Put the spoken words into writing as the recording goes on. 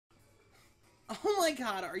my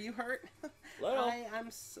god, are you hurt? Little.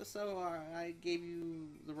 I'm so I gave you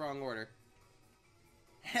the wrong order.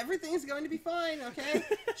 Everything's going to be fine, okay?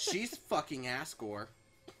 She's fucking Asgore.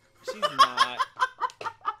 She's not.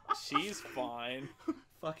 She's fine.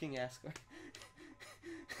 Fucking Asgore.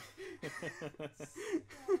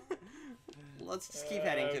 Let's just keep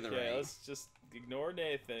heading to the right. Let's just ignore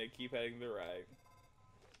Nathan and keep heading to the right.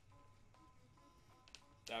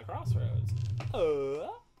 Now crossroads.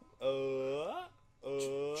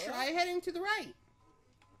 Try heading to the right.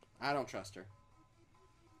 I don't trust her.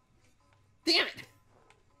 Damn it!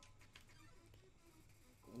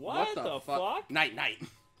 What the fuck? Night, night.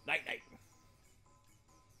 Night, night.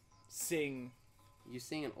 Sing. You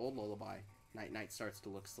sing an old lullaby. Night, night starts to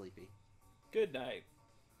look sleepy. Good night.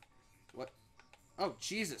 What? Oh,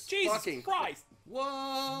 Jesus. Jesus fucking Christ. Whoa.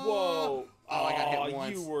 Whoa. Oh, I got hit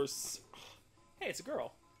once. You were... Hey, it's a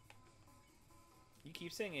girl. You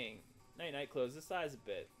keep singing. Night, night, close this eyes a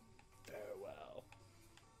bit. Farewell.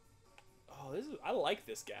 Oh, this is... I like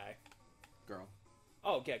this guy. Girl.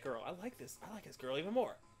 Oh, yeah, girl. I like this. I like this girl even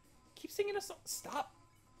more. Keep singing a song. Stop.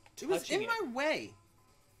 It was in my way.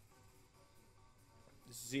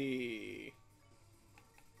 Z.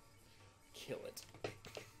 Kill it.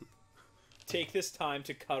 Take this time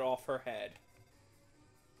to cut off her head.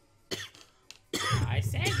 I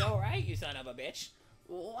said go right, you son of a bitch.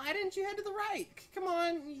 Why didn't you head to the right? Come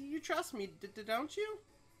on, you trust me, don't you?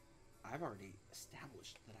 I've already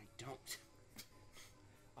established that I don't.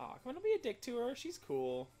 Aw, come on, don't be a dick to her. She's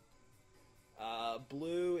cool.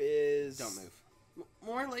 Blue is... Don't move.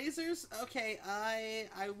 More lasers? Okay,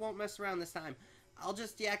 I won't mess around this time. I'll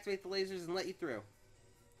just deactivate the lasers and let you through.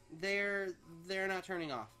 They're not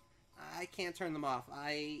turning off. I can't turn them off.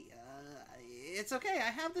 It's okay.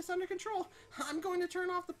 I have this under control. I'm going to turn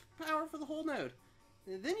off the power for the whole node.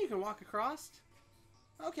 Then you can walk across.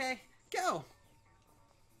 Okay, go.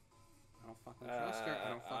 I don't fucking trust her. I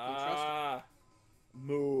don't fucking trust her.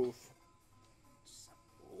 Move.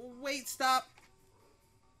 Wait, stop.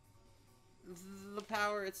 The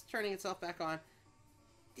power, it's turning itself back on.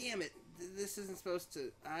 Damn it. This isn't supposed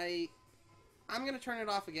to... I'm gonna turn it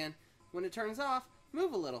off again. When it turns off,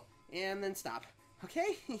 move a little. And then stop.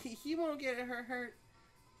 Okay? You won't get hurt.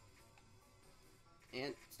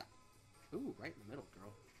 And stop. Ooh, right in the middle,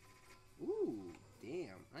 girl. Ooh,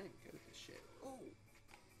 damn. I am good at this shit. Ooh.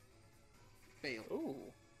 Fail.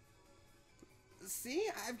 Ooh. See?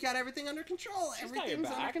 I've got everything under control. She's Everything's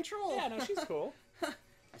under control. Yeah, no, she's cool.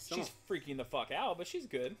 Still... She's freaking the fuck out, but she's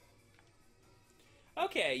good.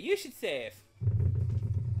 Okay, you should save.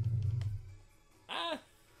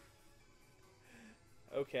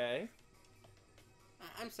 Okay.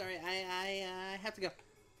 I'm sorry. I have to go.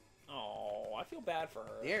 Oh, I feel bad for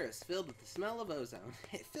her. The air is filled with the smell of ozone.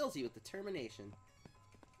 It fills you with determination.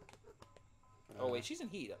 Oh, wait, she's in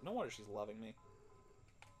heat. No wonder she's loving me.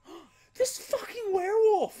 This fucking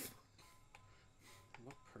werewolf!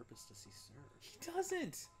 What purpose does he serve? He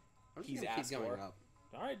doesn't. He's keep going up.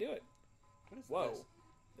 Alright, do it. What is Whoa.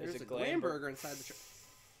 this? There's a glam burger inside the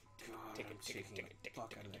God, I'm shaking the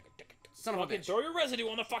fuck out of it. Son of a bitch. Throw your residue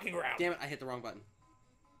on the fucking ground. Damn it, I hit the wrong button.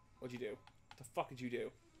 What'd you do? What the fuck did you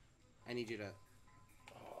do? I need you to...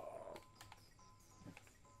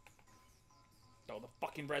 Throw the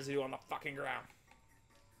fucking residue on the fucking ground.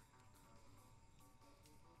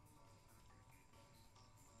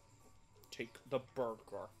 Take the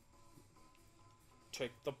burger.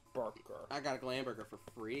 Take the burger. I got a glam burger for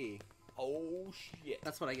free. Oh, shit.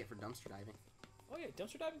 That's what I get for dumpster diving. Oh, yeah,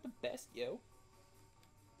 dumpster diving's the best, yo.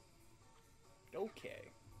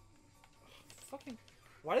 Okay. Ugh, fucking...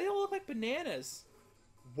 Why do they all look like bananas?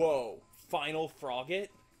 Whoa. Final Frogget?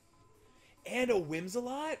 And a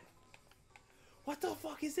Whimsalot? What the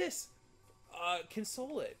fuck is this?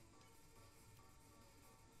 Console it.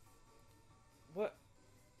 What?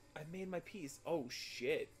 I made my piece. Oh,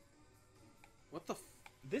 shit. What the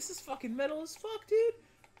This is fucking metal as fuck, dude.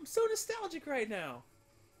 I'm so nostalgic right now.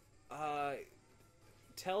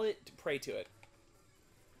 Tell it to pray to it.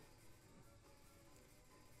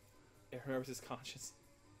 It remembers his conscience.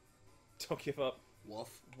 Don't give up.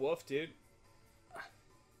 Wolf. Wolf, dude.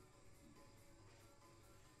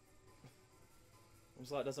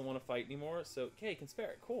 Whimsalot doesn't want to fight anymore, so okay, he can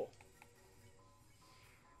spare it. Cool.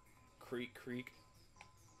 Creak, creak.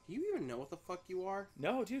 Do you even know what the fuck you are?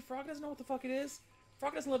 No, dude, Frog doesn't know what the fuck it is.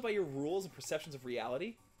 Frog doesn't live by your rules and perceptions of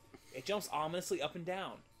reality. It jumps ominously up and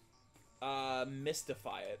down.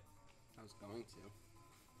 Mystify it. I was going to.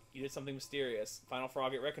 You did something mysterious. Final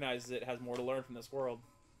Frog, it recognizes it has more to learn from this world.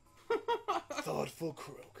 Thoughtful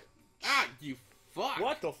croak. Ah, you fuck!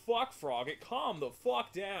 What the fuck, Frog? It calm the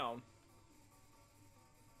fuck down.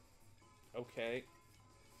 Okay.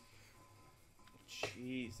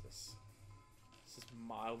 Jesus. This is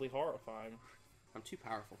mildly horrifying. I'm too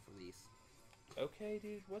powerful for these. Okay,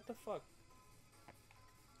 dude, what the fuck?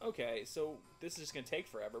 Okay, so this is just gonna take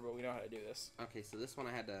forever, but we know how to do this. Okay, so this one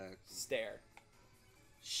I had to... Stare.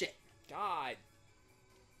 Shit. God.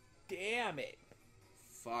 Damn it.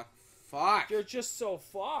 Fuck. Fuck. You're just so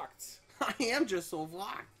fucked. I am just so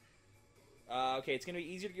fucked. Okay, it's gonna be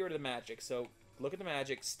easier to get rid of the magic, so look at the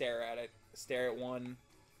magic, stare at it. Stare at one.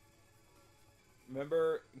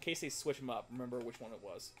 Remember, in case they switch them up, remember which one it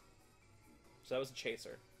was. So that was a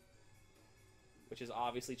chaser. Which is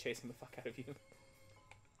obviously chasing the fuck out of you.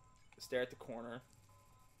 Stare at the corner.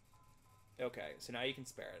 Okay, so now you can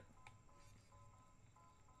spare it.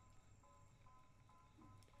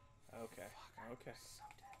 Okay, okay.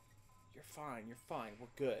 You're fine, you're fine. We're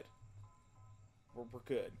good. We're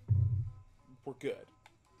good. We're good.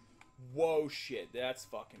 Whoa, shit. That's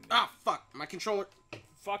fucking... Ah, fuck. My controller...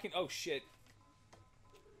 Fucking... Oh, shit.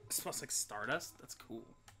 It smells like stardust? That's cool.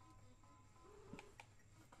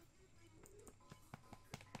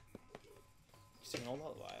 Singing a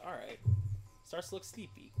lullaby. Alright. Starts to look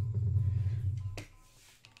sleepy.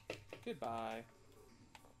 Goodbye.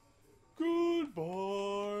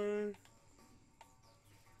 Goodbye.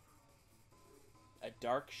 A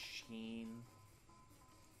dark sheen.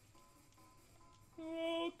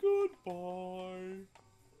 Oh, goodbye.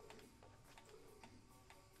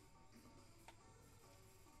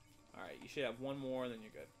 Alright, you should have one more, and then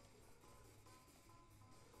you're good.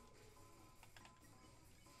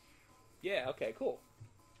 Yeah, okay, cool.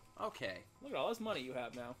 Okay. Look at all this money you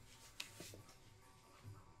have now.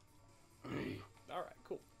 Alright,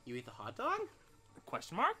 cool. You eat the hot dog?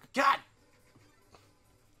 Question mark? God!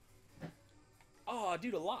 Oh,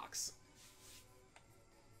 dude, it locks.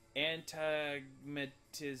 Antagmatism.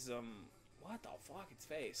 What the fuck? Its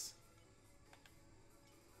face.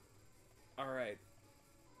 Alright.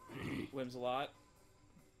 Whims a lot.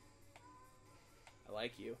 I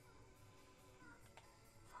like you.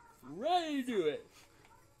 Ready to do it.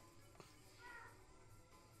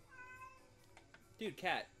 Dude,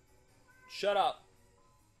 cat. Shut up.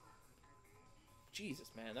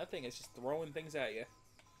 Jesus, man. That thing is just throwing things at you.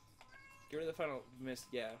 Get rid of the final mist.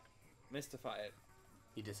 Yeah. Mystify it.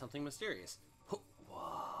 He did something mysterious.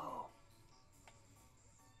 Whoa.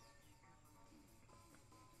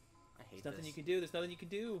 I hate There's nothing this. you can do. There's nothing you can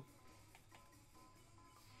do.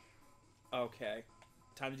 Okay.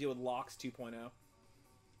 Time to deal with Locks 2.0.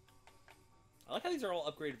 I like how these are all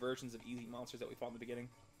upgraded versions of easy monsters that we fought in the beginning.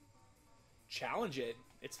 Challenge it.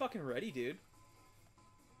 It's fucking ready, dude.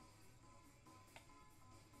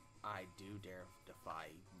 I do dare defy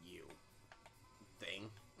you.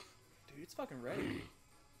 Thing. Dude, it's fucking ready.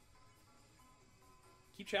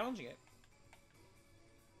 Keep challenging it.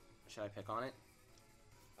 Should I pick on it?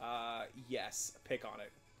 Yes. Pick on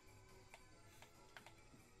it.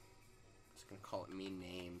 Just gonna call it mean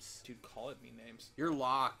names. Dude, call it mean names. Your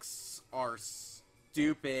locks are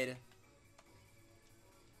stupid.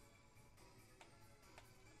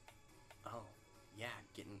 Oh, yeah,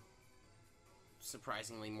 getting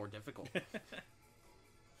surprisingly more difficult.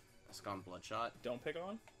 That's gone Bloodshot. Don't pick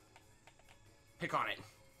on? Pick on it.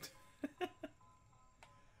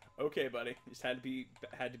 Okay, buddy. Just had to be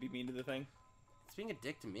mean to the thing. It's being a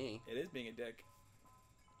dick to me. It is being a dick.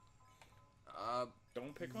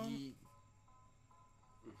 Don't pick on?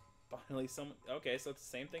 Finally, some... Okay, so it's the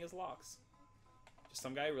same thing as Locks. Just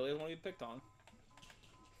some guy who really doesn't want to be picked on.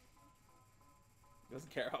 He doesn't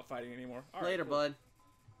care about fighting anymore. All Later, right, cool. bud.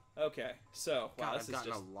 Okay, so... Wow, God, this I've is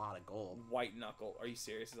gotten just a lot of gold. white knuckle. Are you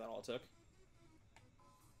serious? Is that all it took?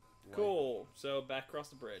 What? Cool. So, back across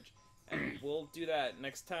the bridge. And we'll do that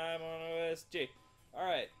next time on OSG.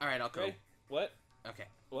 Alright. Alright, I'll go. Ready? What? Okay.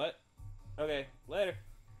 What? Okay, later.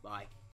 Bye.